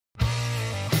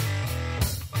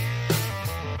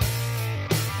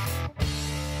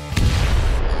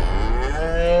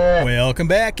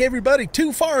Welcome back, everybody,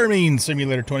 to Farming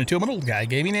Simulator 22. I'm an old guy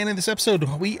gaming, and in this episode,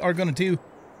 we are going to do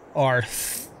our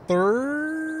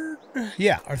third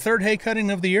hay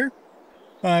cutting of the year.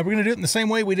 We're going to do it in the same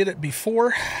way we did it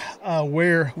before,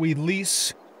 where we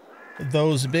lease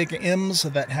those big M's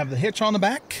that have the hitch on the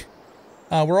back.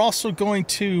 We're also going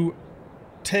to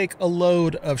take a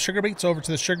load of sugar beets over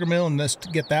to the sugar mill and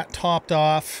just get that topped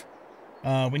off.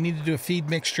 We need to do a feed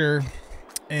mixture,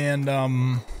 and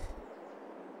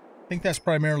I think that's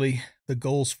primarily the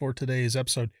goals for today's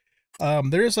episode.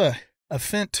 There is a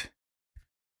Fendt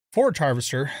forage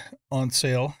harvester on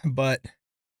sale, but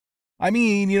I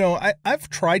mean, you know, I've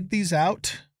tried these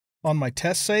out on my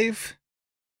test save,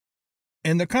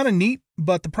 and they're kind of neat,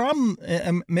 but the problem,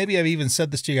 and maybe I've even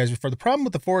said this to you guys before, the problem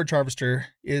with the forage harvester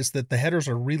is that the headers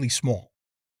are really small.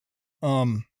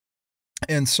 And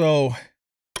so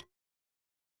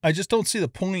I just don't see the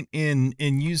point in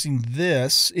using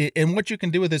this. And what you can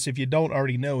do with this, if you don't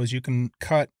already know, is you can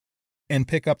cut and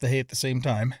pick up the hay at the same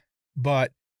time.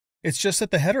 But it's just that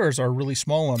the headers are really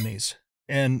small on these.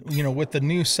 And, you know, with the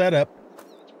new setup,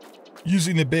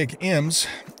 using the big M's,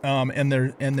 and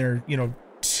they're, you know,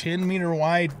 10-meter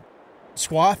wide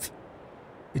swath,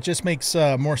 it just makes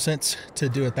more sense to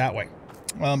do it that way.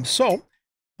 So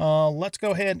let's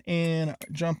go ahead and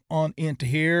jump on into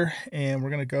here, and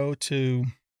we're going to go to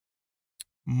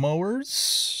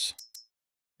mowers,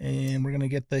 and we're going to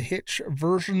get the hitch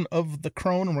version of the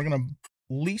Krone, and we're going to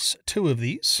lease 2 of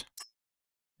these.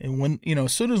 And when, you know,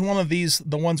 as soon as one of these,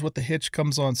 the ones with the hitch,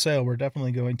 comes on sale, we're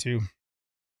definitely going to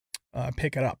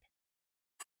pick it up.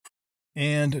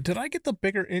 And did I get the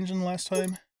bigger engine last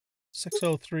time?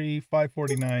 603,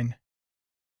 549.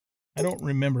 I don't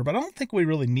remember, but I don't think we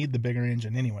really need the bigger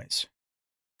engine anyways.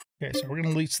 Okay, so we're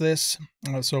going to lease this.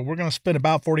 So we're going to spend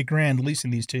about 40 grand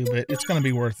leasing these 2, but it's going to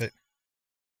be worth it.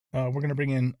 We're going to bring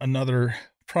in another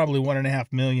probably 1.5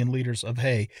 million liters of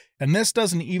hay. And this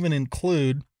doesn't even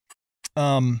include,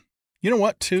 you know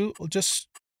what, too? Just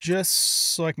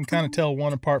so I can kind of tell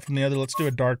one apart from the other, let's do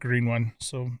a dark green one.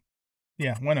 So,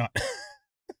 yeah, why not?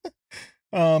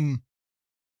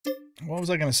 What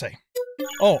was I going to say?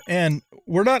 Oh, and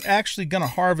we're not actually going to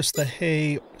harvest the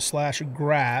hay /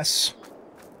 grass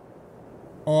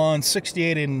on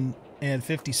 68 and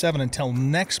 57 until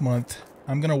next month.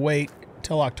 I'm going to wait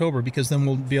till October, because then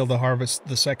we'll be able to harvest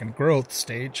the second growth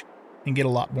stage and get a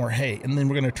lot more hay. And then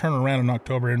we're going to turn around in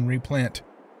October and replant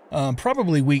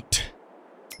probably wheat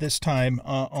this time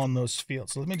on those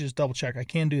fields. So let me just double check. I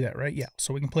can do that, right? Yeah,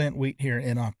 so we can plant wheat here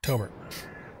in October.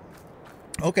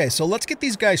 Okay, so let's get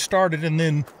these guys started, and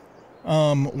then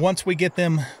once we get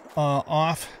them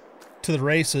off to the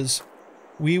races,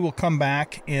 we will come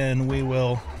back and we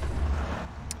will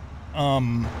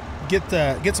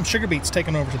get some sugar beets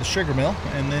taken over to the sugar mill,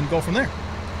 and then go from there.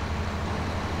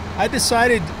 I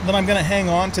decided that I'm going to hang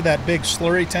on to that big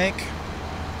slurry tank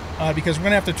because we're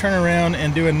going to have to turn around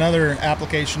and do another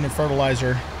application of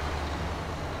fertilizer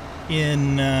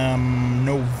in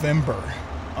November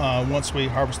once we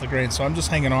harvest the grain. So I'm just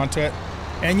hanging on to it.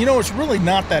 And, you know, it's really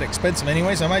not that expensive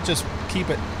anyways. I might just keep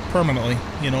it permanently,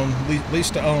 you know, lease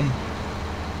to own,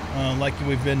 like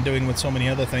we've been doing with so many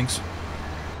other things.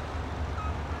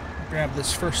 Grab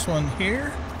this first one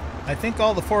here. I think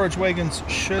all the forage wagons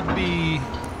should be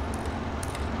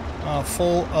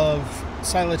full of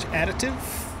silage additive.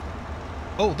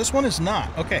 Oh, this one is not.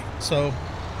 Okay, so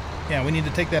yeah, we need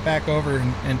to take that back over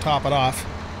and top it off.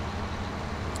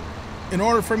 In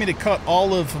order for me to cut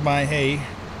all of my hay,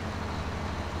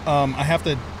 I have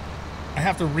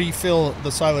to refill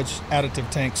the silage additive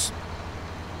tanks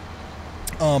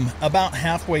about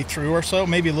halfway through or so,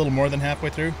 maybe a little more than halfway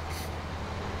through.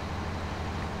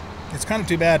 It's kind of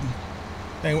too bad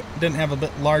they didn't have a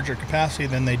bit larger capacity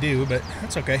than they do, but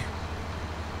that's okay.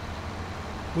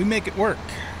 We make it work.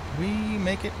 We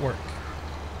make it work.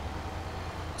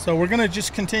 So we're going to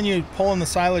just continue pulling the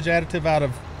silage additive out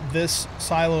of this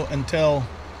silo until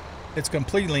it's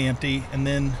completely empty, and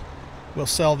then we'll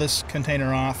sell this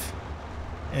container off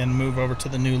and move over to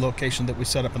the new location that we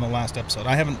set up in the last episode.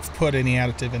 I haven't put any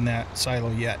additive in that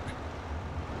silo yet.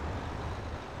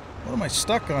 What am I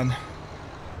stuck on?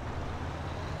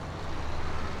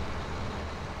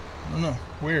 I don't know.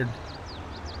 Weird.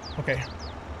 Okay.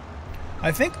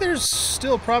 I think there's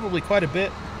still probably quite a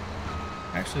bit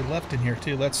actually left in here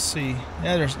too. Let's see.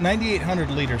 Yeah, there's 9,800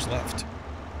 liters left.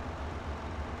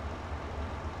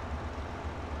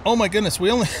 Oh my goodness, we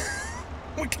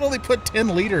can only put 10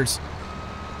 liters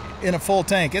in a full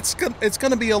tank. It's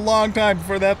gonna be a long time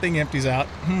before that thing empties out.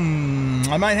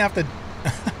 I might have to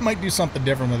I might do something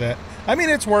different with that. I mean,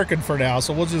 it's working for now,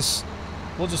 so we'll just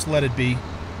let it be.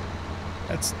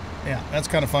 That's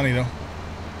kind of funny though.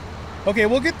 Okay,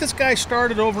 we'll get this guy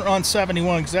started over on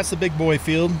 71 because that's the big boy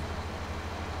field.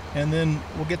 And then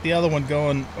we'll get the other one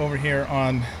going over here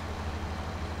on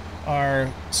our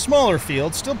smaller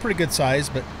field. Still pretty good size,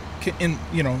 but in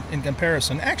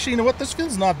comparison. Actually, you know what? This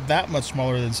field's not that much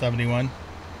smaller than 71.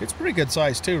 It's pretty good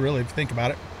size too, really, if you think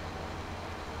about it.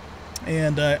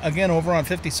 And again, over on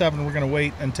 57, we're going to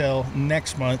wait until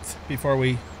next month before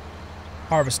we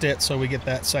harvest it, so we get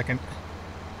that second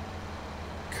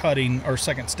cutting, or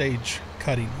second stage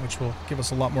cutting, which will give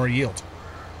us a lot more yield.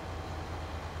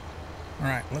 All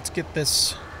right, let's get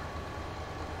this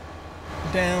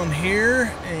down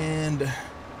here, and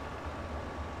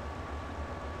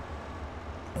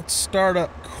let's start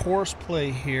up course play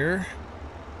here.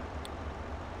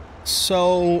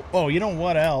 So, oh, you know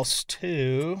what else,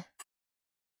 too?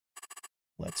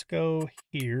 Let's go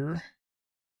here,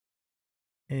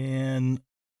 and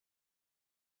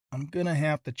I'm going to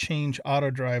have to change auto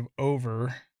drive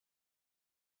over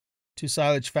to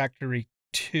Silage Factory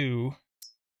 2.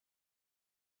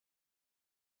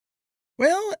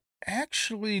 Well,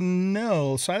 actually,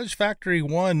 no. Silage Factory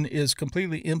 1 is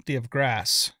completely empty of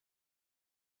grass.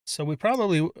 So we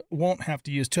probably won't have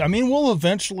to use 2. I mean, we'll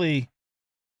eventually...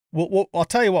 I'll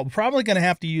tell you what, we're probably going to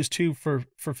have to use 2 for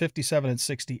 57 and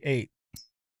 68,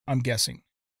 I'm guessing.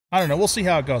 I don't know. We'll see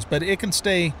how it goes. But it can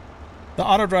stay... The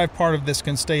auto drive part of this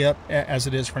can stay up as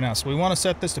it is for now. So we want to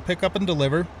set this to pick up and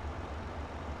deliver.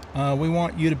 We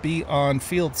want you to be on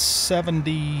field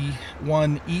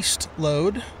 71 east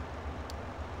load.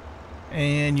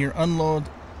 And your unload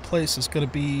place is going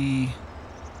to be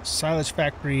Silage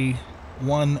Factory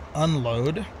 1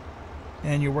 unload.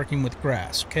 And you're working with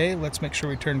grass. Okay, let's make sure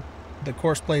we turn the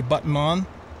course play button on.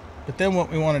 But then what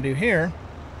we want to do here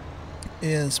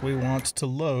is we want to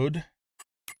load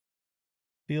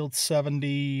field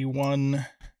 71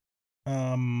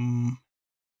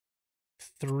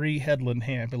 3 headland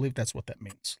hand. I believe that's what that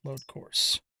means. Load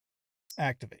course.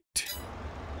 Activate.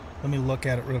 Let me look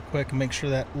at it real quick and make sure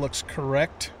that looks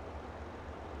correct.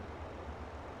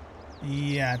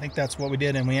 Yeah, I think that's what we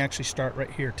did, and we actually start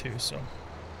right here too, so.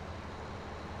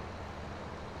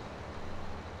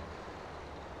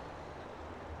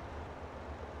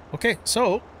 Okay,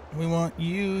 so we want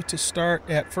you to start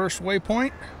at first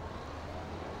waypoint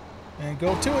and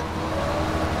go to it.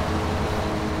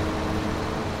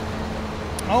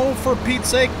 Oh, for Pete's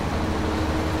sake.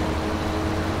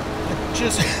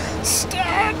 Just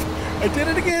stop! I did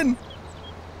it again.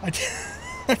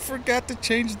 I forgot to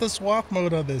change the swap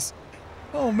mode on this.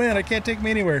 Oh man, I can't take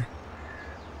me anywhere.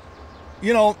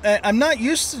 You know, I'm not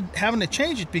used to having to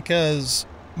change it because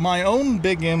my own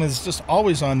Big M is just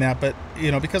always on that, but,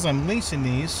 you know, because I'm leasing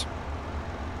these.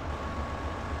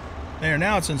 There,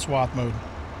 now it's in swap mode.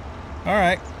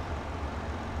 Alright.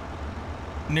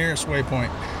 Nearest waypoint.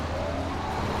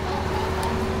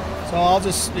 So I'll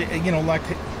just, you know, like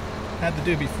I had to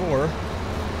do before,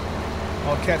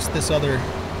 I'll catch this other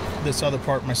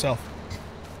part myself.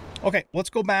 Okay, let's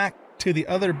go back to the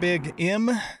other Big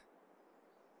M.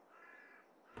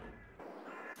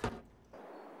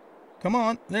 Come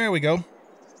on, there we go.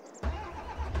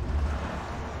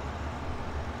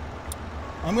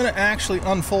 I'm going to actually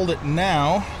unfold it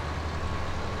now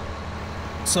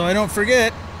so I don't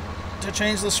forget to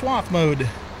change the swap mode.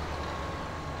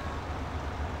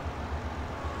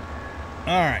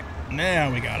 Alright,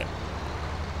 now we got it.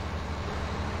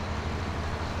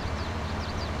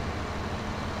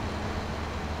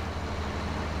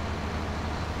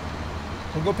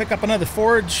 We'll go pick up another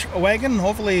forage wagon.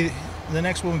 Hopefully the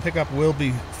next one we pick up will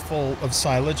be full of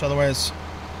silage. Otherwise,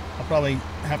 I'll probably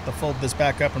have to fold this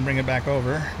back up and bring it back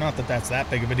over. Not that that's that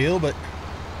big of a deal, but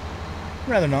I'd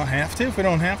rather not have to if we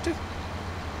don't have to.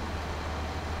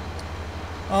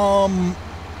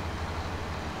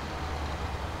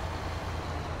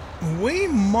 We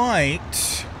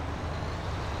might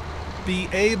be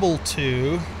able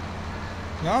to,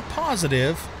 not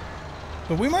positive,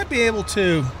 but we might be able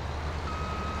to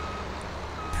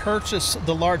purchase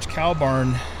the large cow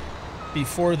barn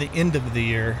before the end of the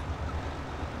year.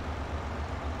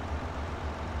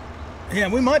 Yeah,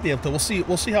 we might be able to.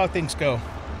 We'll see how things go.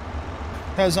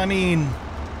 Because, I mean,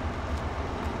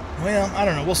 well, I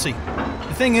don't know. We'll see.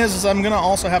 The thing is I'm going to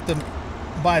also have to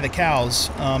buy the cows,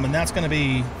 and that's going to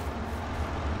be,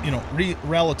 you know,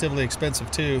 relatively expensive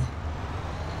too.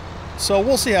 So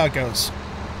we'll see how it goes.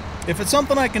 If it's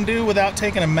something I can do without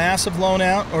taking a massive loan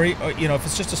out, or you know, if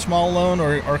it's just a small loan,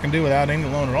 or can do without any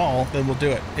loan at all, then we'll do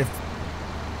it.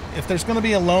 If there's going to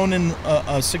be a loan in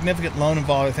a significant loan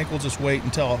involved, I think we'll just wait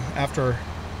until after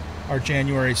our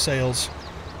January sales.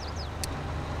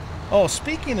 Oh,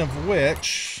 speaking of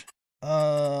which,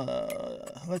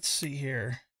 let's see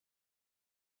here.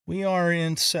 We are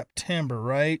in September,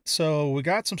 right? So we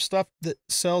got some stuff that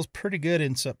sells pretty good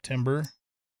in September.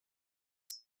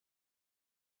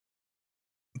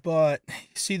 But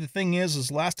see, the thing is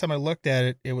last time I looked at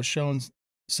it, it was showing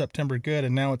September good,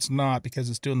 and now it's not because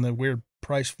it's doing the weird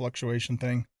price fluctuation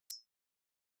thing.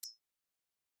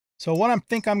 So what I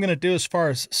think I'm going to do as far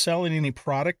as selling any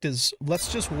product is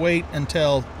let's just wait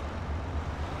until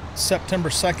September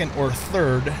 2nd or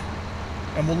 3rd,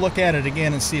 and we'll look at it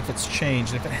again and see if it's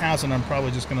changed. If it hasn't, I'm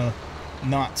probably just going to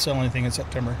not sell anything in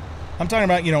September. I'm talking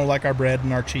about, you know, like our bread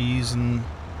and our cheese and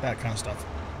that kind of stuff.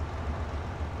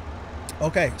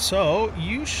 Okay, so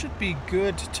you should be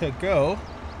good to go.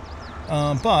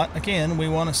 But again, we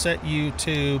want to set you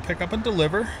to pick up and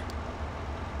deliver.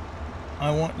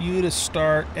 I want you to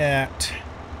start at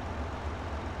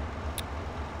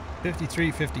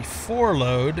 5354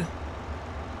 load,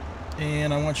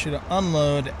 and I want you to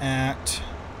unload at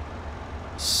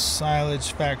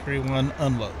Silage Factory 1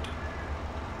 unload.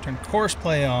 Turn course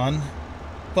play on,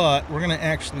 but we're going to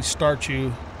actually start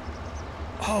you.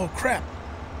 Oh crap,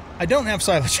 I don't have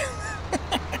silage.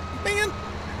 Man,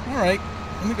 alright,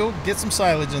 let me go get some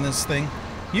silage in this thing.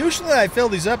 Usually I fill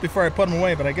these up before I put them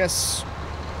away, but I guess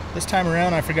this time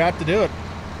around I forgot to do it.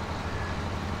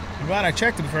 I'm glad I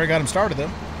checked it before I got them started though.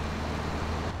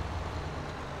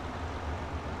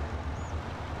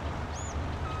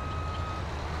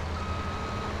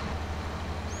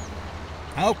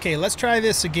 Okay, let's try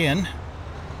this again.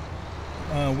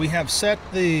 We have set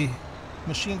the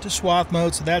machine to swath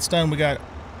mode, so that's done. We got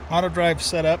auto drive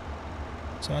set up.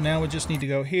 So now we just need to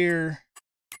go here.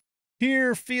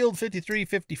 Here, field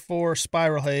 5354,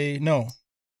 spiral hay. No.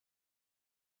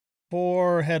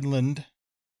 For headland.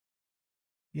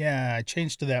 Yeah, I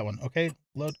changed to that one. Okay,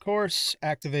 load course,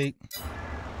 activate.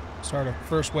 Start a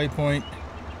first waypoint.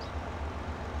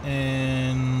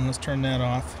 And let's turn that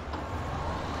off.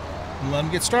 And let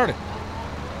them get started.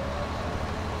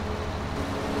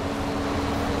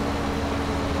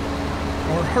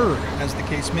 Or her, as the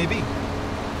case may be.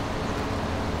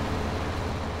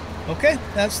 Okay,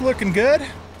 that's looking good.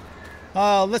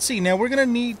 Let's see, now we're going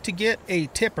to need to get a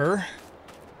tipper.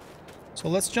 So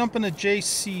let's jump into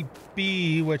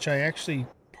JCB, which I actually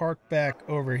parked back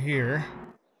over here.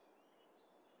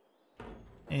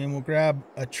 And we'll grab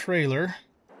a trailer.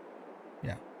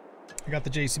 Yeah, I got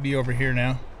the JCB over here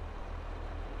now.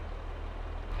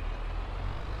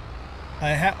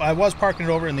 I was parking it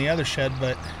over in the other shed,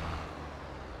 but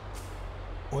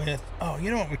with, oh,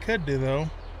 you know what we could do though?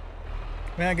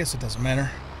 Well, I guess it doesn't matter.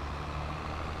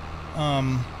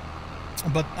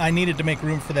 But I needed to make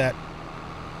room for that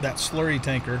slurry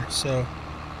tanker, so.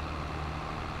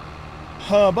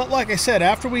 But like I said,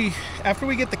 after we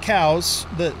get the cows,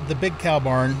 the big cow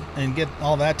barn, and get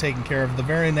all that taken care of, the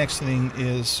very next thing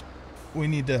is we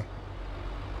need to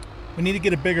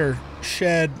get a bigger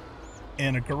shed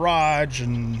and a garage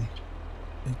and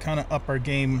kind of up our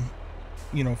game,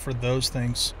 you know, for those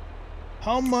things.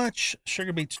 How much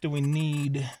sugar beets do we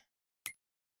need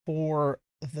for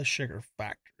the sugar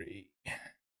factory?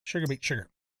 Sugar beet sugar.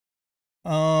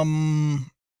 Oh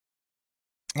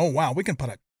wow, we can put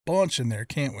a bunch in there,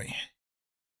 can't we?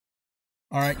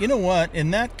 All right, you know what?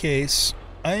 In that case,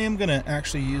 I am gonna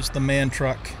actually use the man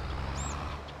truck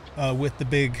with the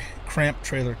big cramp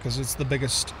trailer, because it's the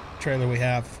biggest trailer we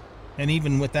have. And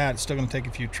even with that, it's still going to take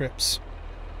a few trips.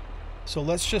 So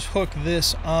let's just hook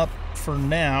this up for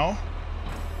now.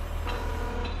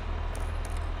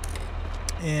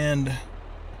 And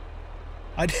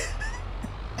I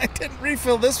didn't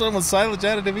refill this one with silage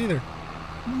additive either.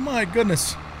 My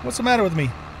goodness. What's the matter with me?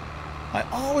 I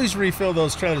always refill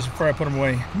those trailers before I put them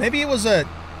away. Maybe it was a...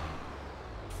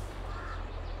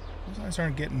 Those guys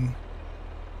aren't getting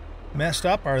messed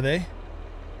up, are they?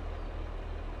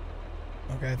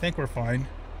 Okay, I think we're fine.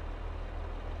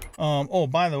 Oh,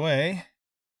 by the way,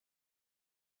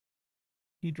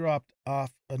 he dropped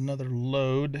off another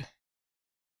load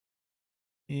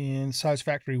in Size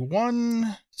Factory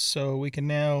 1, so we can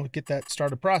now get that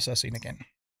started processing again.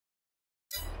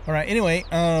 All right, anyway,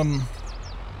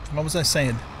 what was I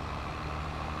saying?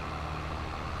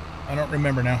 I don't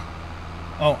remember now.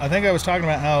 Oh, I think I was talking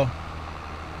about how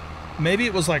maybe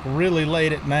it was like really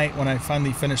late at night when I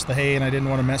finally finished the hay and I didn't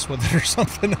want to mess with it or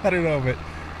something. I don't know, but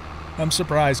I'm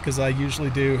surprised because I usually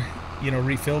do, you know,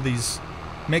 refill these,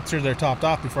 make sure they're topped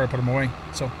off before I put them away.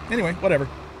 So anyway, whatever.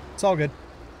 It's all good.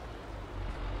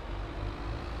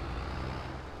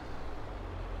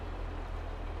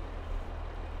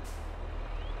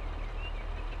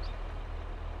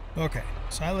 Okay,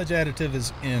 silage additive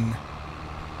is in.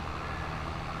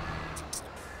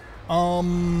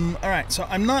 Alright, so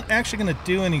I'm not actually going to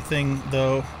do anything,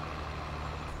 though,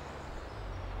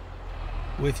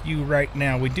 with you right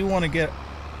now. We do want to get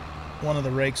one of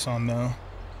the rakes on, though.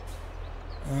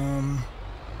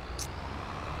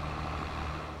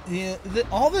 Yeah,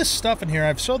 all this stuff in here,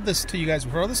 I've showed this to you guys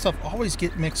before. All this stuff always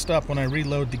get mixed up when I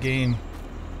reload the game.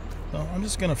 So I'm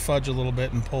just going to fudge a little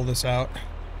bit and pull this out.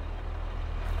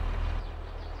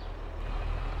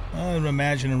 I would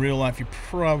imagine in real life you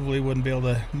probably wouldn't be able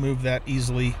to move that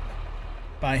easily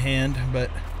by hand, but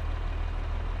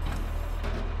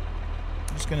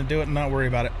I'm just going to do it and not worry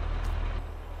about it.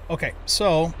 Okay,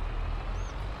 so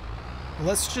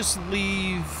let's just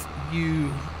leave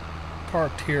you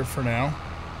parked here for now.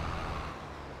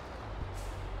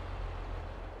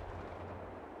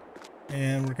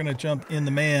 And we're going to jump in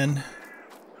the man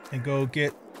and go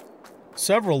get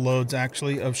several loads,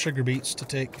 actually, of sugar beets to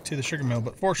take to the sugar mill.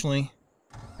 But fortunately,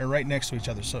 they're right next to each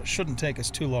other, so it shouldn't take us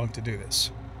too long to do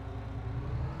this.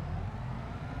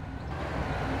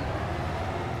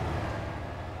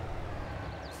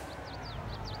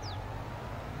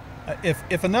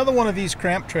 If another one of these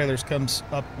cramp trailers comes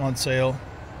up on sale,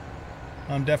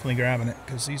 I'm definitely grabbing it,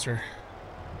 because these are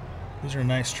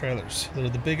nice trailers. They're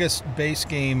the biggest base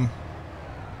game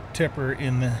tipper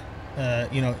in the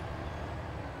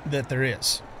that there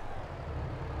is.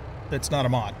 That's not a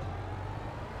mod.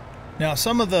 Now,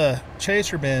 some of the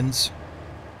chaser bins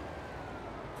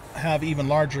have even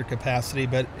larger capacity,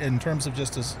 but in terms of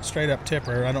just a straight up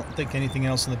tipper, I don't think anything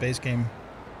else in the base game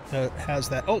has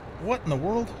that. Oh, what in the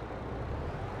world?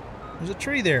 There's a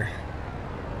tree there.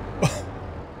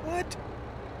 What?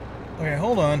 Okay,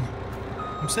 hold on.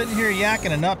 I'm sitting here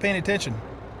yakking and not paying attention.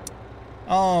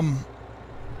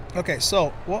 Okay,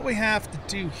 so what we have to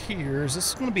do here is, this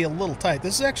is going to be a little tight.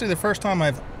 This is actually the first time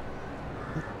I've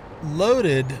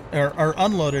loaded or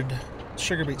unloaded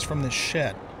sugar beets from this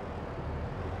shed.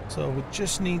 So we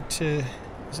just need to,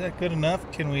 is that good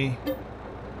enough? Can we,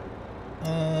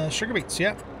 sugar beets,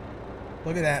 yep.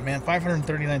 Look at that, man,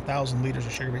 539,000 liters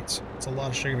of sugar beets. It's a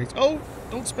lot of sugar beets. Oh,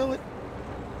 don't spill it.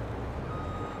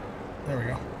 There we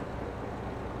go.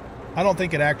 I don't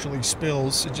think it actually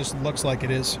spills, it just looks like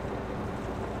it is.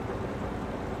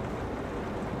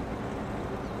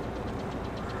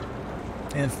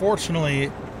 And fortunately,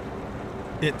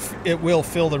 it will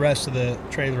fill the rest of the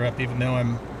trailer up, even though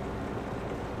I'm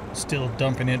still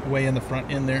dumping it way in the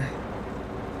front end there.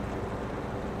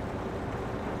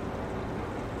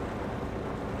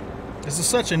 This is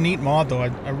such a neat mod, though.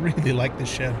 I really like this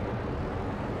shed.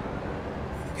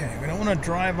 Okay, we don't want to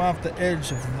drive off the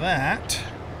edge of that.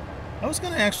 I was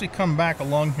going to actually come back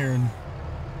along here and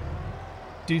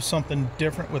do something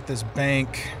different with this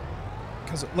bank,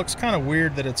 because it looks kind of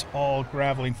weird that it's all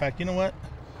gravelly. In fact, you know what?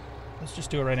 Let's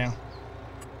just do it right now.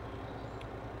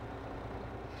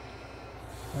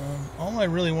 All I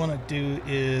really want to do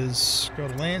is go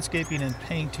to landscaping and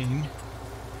painting,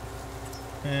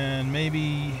 and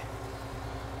maybe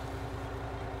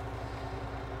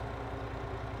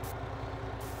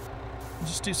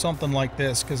just do something like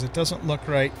this, because it doesn't look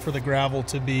right for the gravel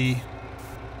to be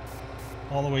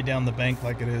all the way down the bank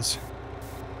like it is.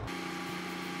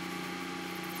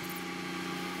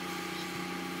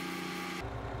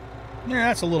 Yeah,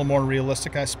 that's a little more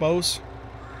realistic, I suppose.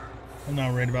 I'm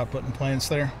not worried about putting plants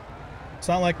there. It's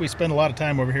not like we spend a lot of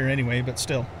time over here anyway, but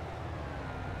still.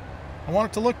 I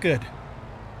want it to look good.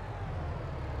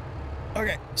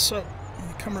 Okay, so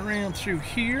we come around through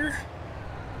here,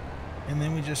 and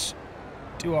then we just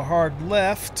do a hard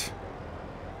left.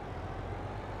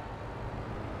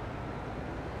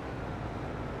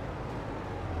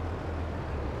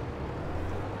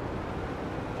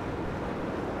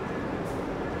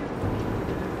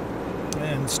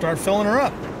 And start filling her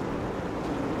up.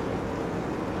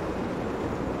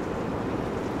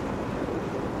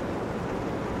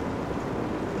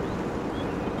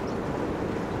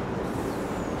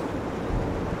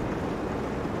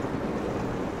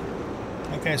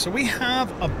 Okay, so we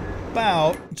have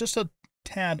about just a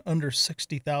tad under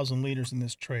 60,000 liters in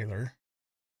this trailer.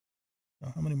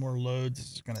 So how many more loads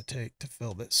is it going to take to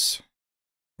fill this?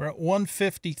 We're at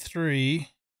 153.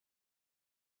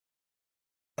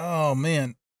 Oh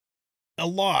man, a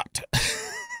lot.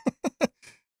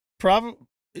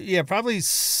 Probably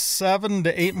 7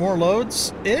 to 8 more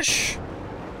loads ish.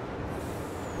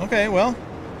 Okay, well,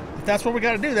 if that's what we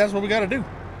got to do, that's what we got to do.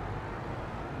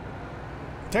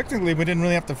 Technically, we didn't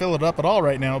really have to fill it up at all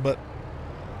right now, but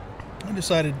I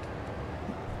decided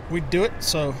we'd do it,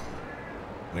 so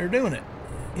we're doing it.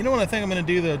 You know what I think I'm going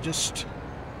to do, though, just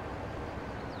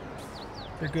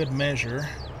for good measure?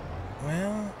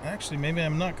 Well, actually, maybe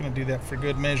I'm not going to do that for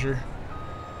good measure.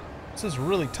 This is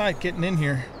really tight getting in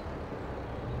here.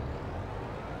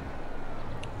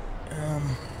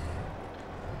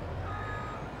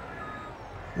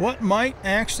 What might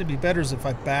actually be better is if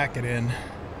I back it in.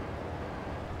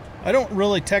 I don't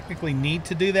really technically need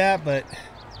to do that, but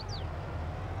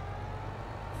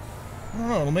I don't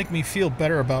know, it'll make me feel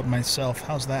better about myself.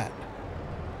 How's that?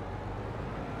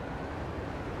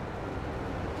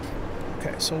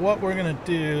 Okay, so what we're gonna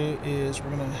do is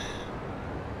we're gonna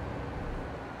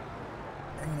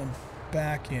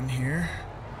back in here.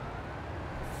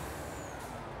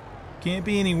 Can't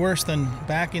be any worse than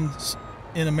back in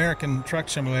American Truck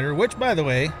Simulator, which, by the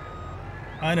way,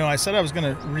 I know I said I was going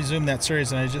to resume that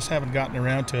series and I just haven't gotten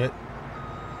around to it.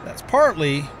 That's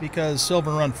partly because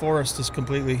Silver Run Forest has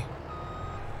completely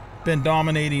been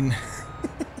dominating.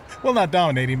 Well, not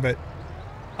dominating, but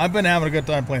I've been having a good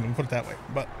time playing it, put it that way.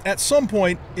 But at some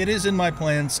point, it is in my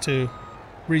plans to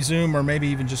resume or maybe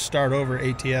even just start over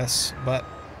ATS, but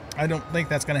I don't think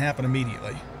that's going to happen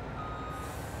immediately.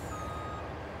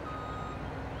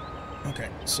 Okay,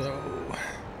 so...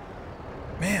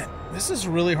 Man, this is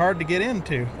really hard to get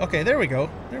into. Okay, there we go.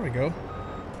 There we go.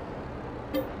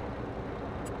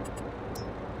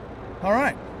 All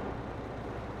right.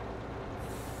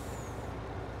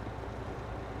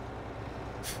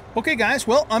 Okay, guys.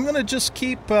 Well, I'm going to just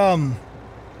keep filling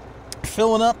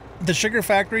up the sugar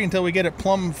factory until we get it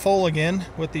plumb full again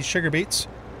with these sugar beets.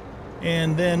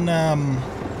 And then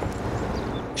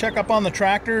check up on the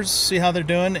tractors, see how they're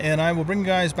doing, and I will bring you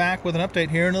guys back with an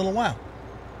update here in a little while.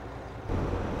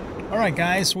 All right,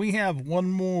 guys, we have one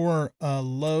more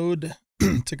load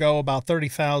to go, about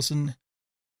 30,000.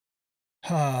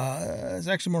 It's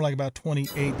actually more like about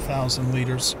 28,000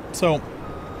 liters. So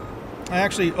I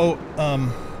actually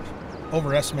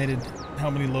overestimated how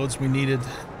many loads we needed.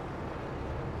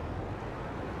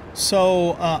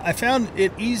 So I found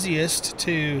it easiest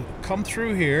to come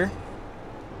through here.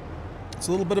 It's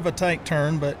a little bit of a tight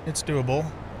turn, but it's doable.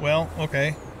 Well,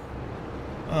 okay.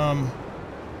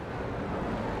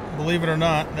 Believe it or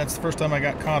not, that's the first time I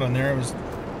got caught on there. It was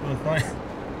fine.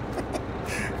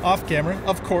 Off camera,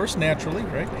 of course, naturally,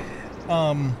 right?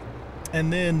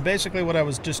 And then basically what I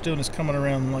was just doing is coming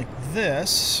around like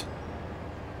this.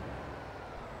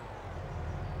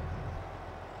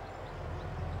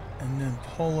 And then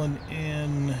pulling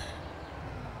in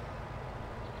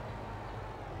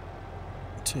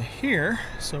to here.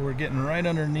 So we're getting right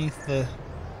underneath the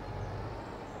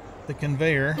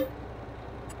conveyor.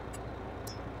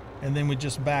 And then we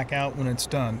just back out when it's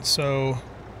done. So,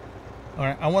 all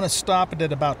right, I want to stop it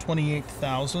at about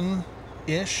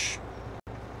 28,000-ish.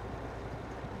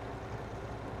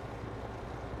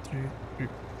 3, 4,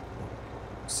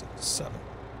 6, 7.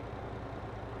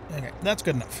 Okay, that's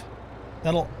good enough.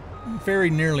 That'll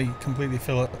very nearly completely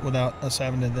fill it without us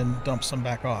having to then dump some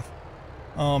back off.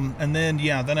 And then,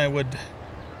 yeah, then I would,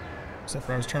 except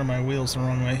for I was turning my wheels the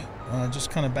wrong way, just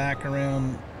kind of back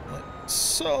around like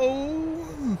so.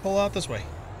 Pull out this way.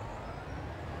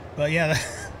 But yeah,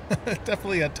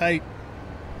 definitely a tight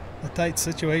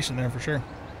situation there for sure.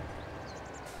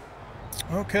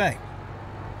 Okay,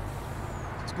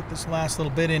 let's get this last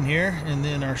little bit in here, and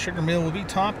then our sugar mill will be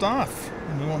topped off,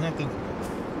 and we won't have to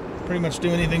pretty much do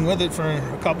anything with it for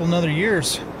a couple another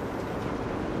years.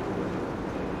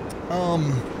 All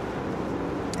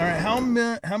right, how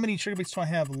many sugar beets do I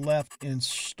have left in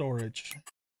storage?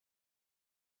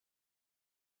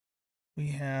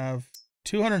 We have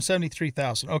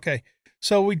 273,000. Okay,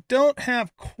 so we don't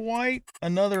have quite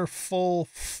another full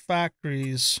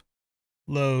factory's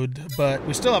load, but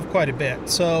we still have quite a bit.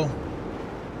 So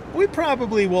we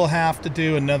probably will have to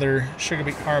do another sugar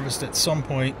beet harvest at some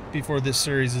point before this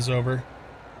series is over.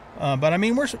 But I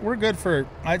mean, we're good for,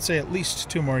 I'd say, at least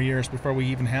 2 more years before we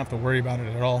even have to worry about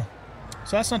it at all.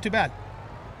 So that's not too bad.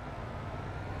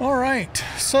 All right,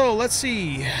 so let's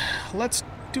see. Let's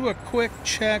do a quick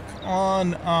check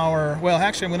on our, well,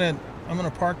 actually I'm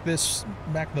gonna park this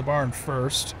back in the barn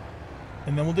first,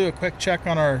 and then we'll do a quick check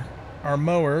on our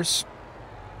mowers,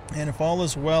 and if all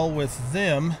is well with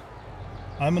them,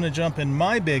 I'm gonna jump in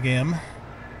my Big M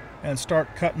and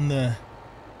start cutting the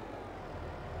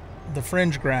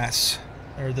fringe grass,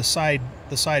 or the side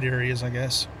areas, I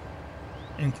guess,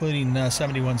 including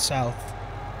 71 South.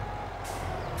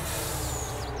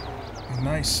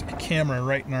 Nice camera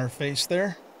right in our face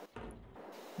there.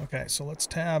 Okay, so let's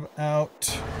tab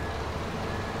out.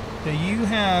 Okay, you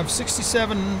have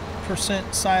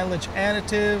 67% silage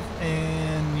additive,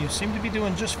 and you seem to be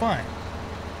doing just fine.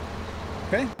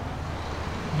 Okay.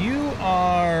 You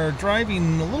are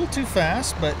driving a little too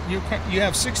fast, but you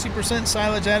have 60%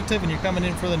 silage additive, and you're coming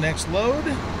in for the next load.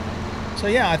 So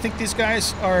yeah, I think these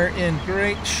guys are in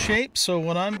great shape. So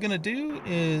what I'm going to do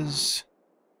is,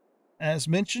 as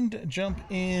mentioned, jump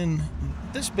in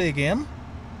this Big M.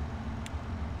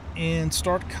 and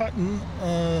start cutting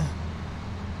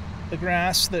the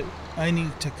grass that I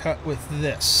need to cut with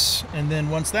this. And then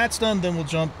once that's done, then we'll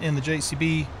jump in the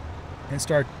JCB and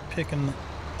start picking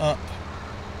up,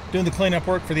 doing the cleanup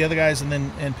work for the other guys,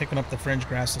 and picking up the fringe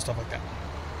grass and stuff like that.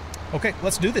 Okay,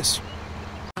 let's do this.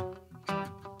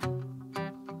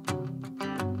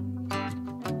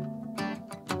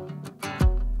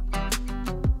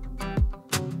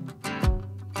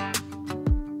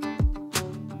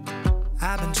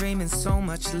 I've been dreaming so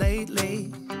much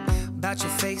lately about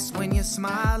your face when you're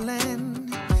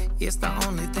smiling. It's the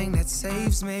only thing that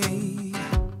saves me.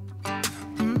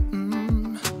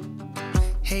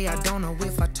 Hey, I don't know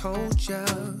if I told you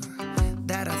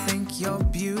that I think you're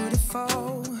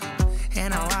beautiful,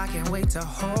 and how I can't wait to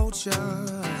hold you.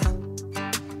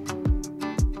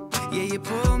 Yeah, you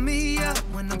pull me up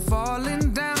when I'm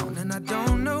falling down, and I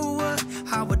don't know what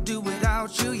I would do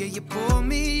without you. Yeah, you pull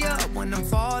me up when I'm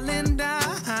falling down.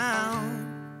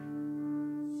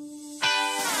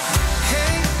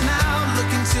 Hey, now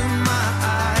look into my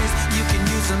eyes. You can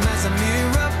use them as a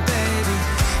mirror, baby.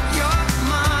 You're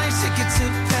my ticket to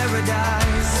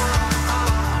paradise.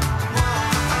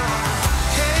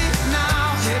 Hey,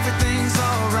 now everything's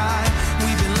alright.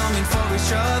 We've been longing for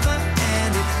each other,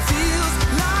 and it feels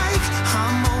like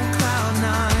I'm on cloud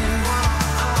nine.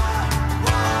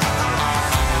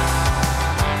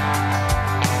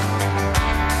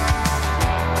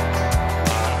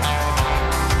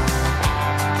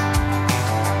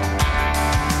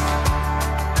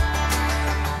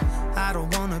 I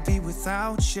don't wanna be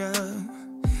without you.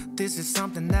 This is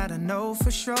something that I know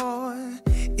for sure.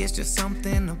 It's just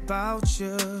something about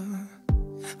you.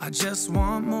 I just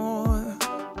want more.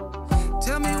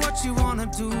 Tell me what you wanna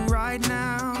do right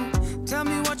now. Tell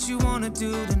me what you wanna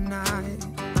do tonight.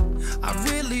 I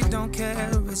really don't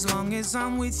care as long as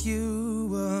I'm with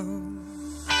you.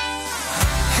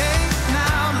 Hey,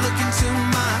 now look into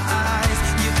my eyes.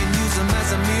 You can use them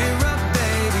as a mirror,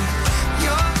 baby.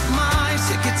 You're my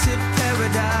ticket to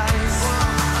paradise.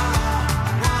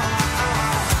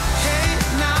 Hey,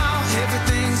 now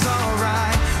everything's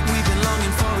alright. We've been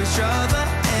longing for each other,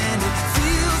 and it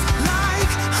feels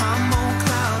like I'm on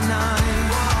cloud nine.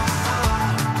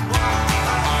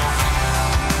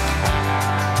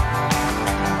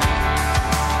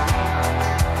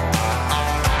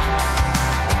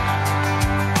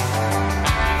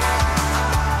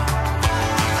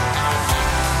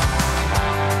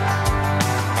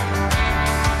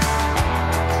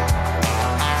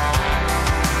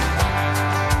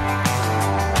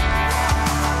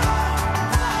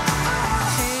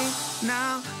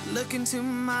 Look into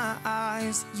my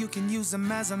eyes, you can use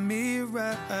them as a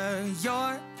mirror.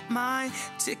 You're my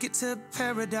ticket to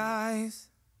paradise.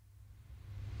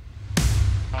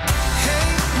 Hey,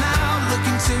 now look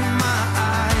into my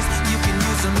eyes, you can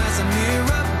use them as a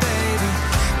mirror, baby.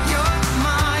 You're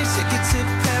my ticket to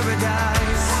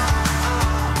paradise.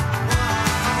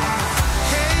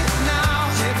 Hey,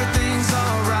 now everything's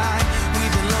alright.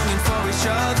 We've been longing for each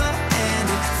other, and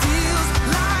it feels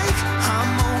like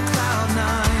I'm on cloud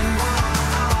nine.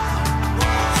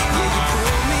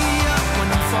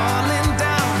 Falling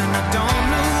down, and I don't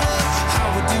know what I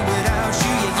would do without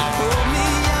you. Yeah, you pull me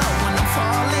up when I'm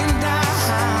falling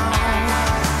down.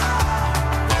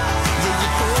 Yeah, you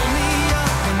pull me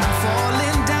up when I'm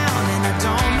falling down, and I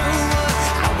don't know what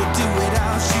I would do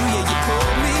without you. Yeah, you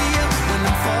pull me up when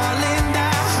I'm falling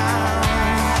down.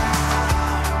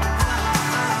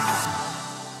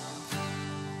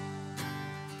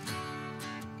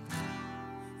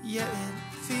 Yeah, it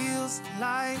feels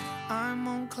like I'm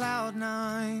on cloud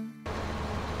nine.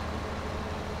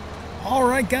 All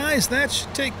right, guys, that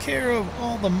should take care of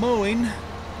all the mowing.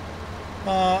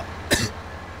 I'll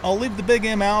leave the Big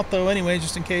M out, though, anyway,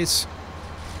 just in case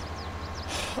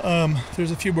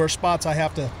there's a few more spots I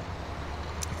have to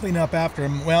clean up after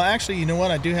him. Well, actually, you know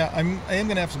what? I am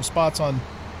going to have some spots on,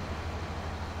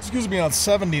 on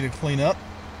 70 to clean up.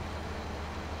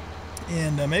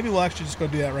 And maybe we'll actually just go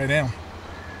do that right now.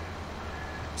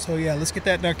 So yeah, let's get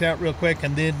that knocked out real quick,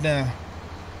 and then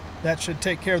that should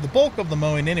take care of the bulk of the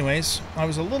mowing anyways. I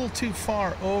was a little too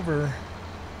far over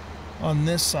on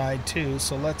this side too,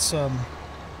 so let's if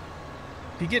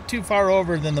you get too far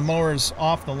over, then the mower's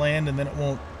off the land, and then it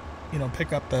won't, you know,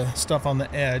 pick up the stuff on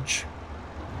the edge.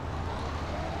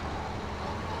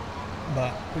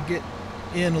 But if we get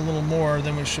in a little more,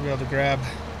 then we should be able to grab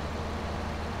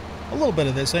a little bit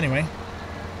of this anyway.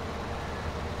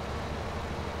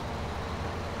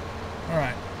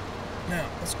 Alright, now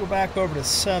let's go back over to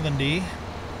 70.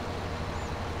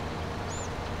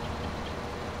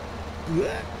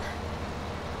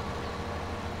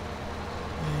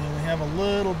 And we have a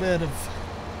little bit of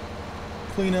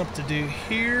cleanup to do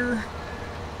here.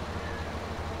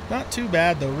 Not too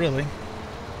bad though, really.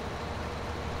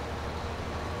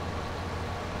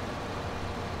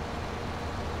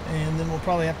 And then we'll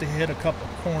probably have to hit a couple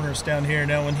corners down here.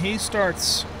 Now when he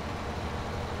starts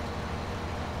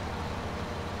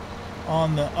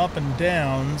on the up and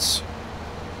downs,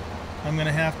 I'm going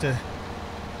to have to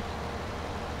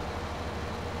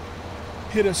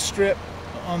hit a strip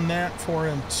on that for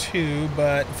him too.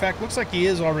 But in fact, looks like he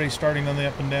is already starting on the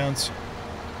up and downs.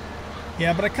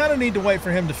 Yeah, but I kind of need to wait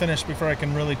for him to finish before I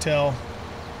can really tell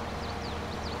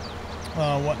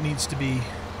what needs to be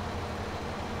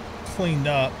cleaned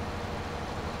up.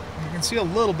 You can see a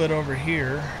little bit over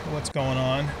here what's going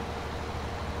on.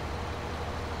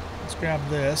 Let's grab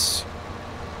this.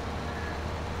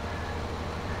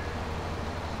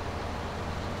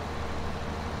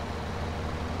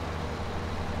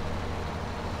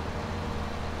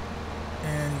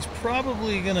 And he's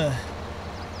probably gonna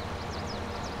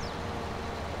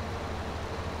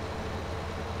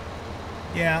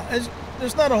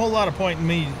there's not a whole lot of point in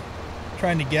me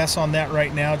trying to guess on that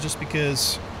right now, just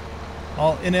because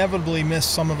I'll inevitably miss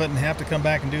some of it and have to come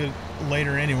back and do it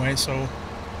later anyway. So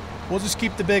we'll just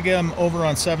keep the big M over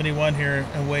on 71 here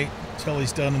and wait till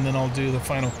he's done, and then I'll do the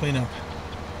final cleanup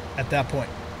at that point.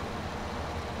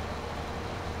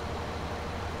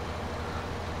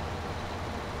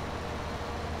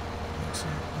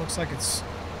 Looks like it's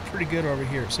pretty good over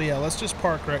here. So yeah, let's just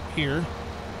park right here.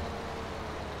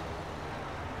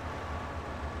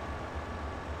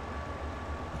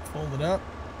 Fold it up.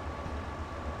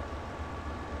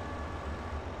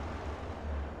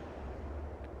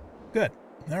 Good.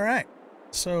 All right.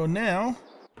 So now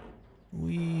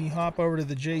we hop over to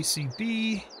the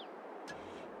JCB,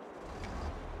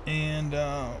 and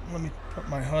let me put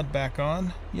my HUD back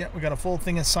on. Yeah, we got a full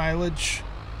thing of silage.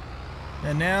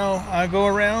 And now I go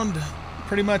around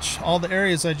pretty much all the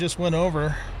areas I just went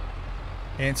over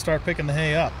and start picking the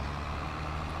hay up.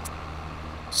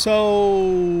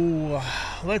 So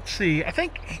let's see. I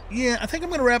think I'm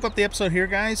going to wrap up the episode here,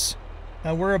 guys.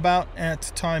 We're about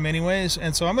at time anyways,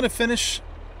 and so I'm going to finish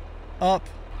up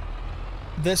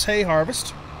this hay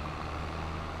harvest,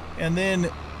 and then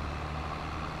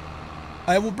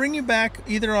I will bring you back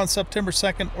either on September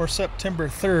 2nd or September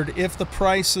 3rd if the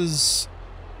prices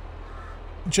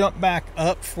jump back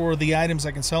up for the items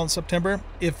I can sell in September.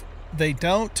 If they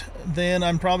don't, then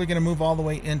I'm probably going to move all the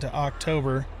way into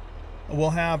October.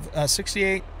 We'll have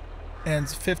 68 and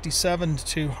 57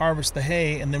 to harvest the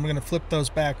hay, and then we're going to flip those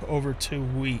back over to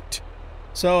wheat.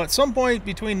 So at some point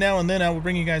between now and then, I will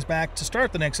bring you guys back to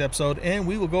start the next episode, and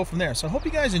we will go from there. So I hope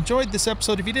you guys enjoyed this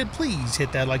episode. If you did, please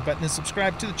hit that like button and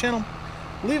subscribe to the channel.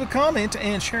 Leave a comment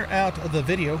and share out the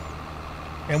video,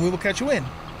 and we will catch you in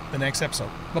the next episode.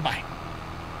 Bye-bye.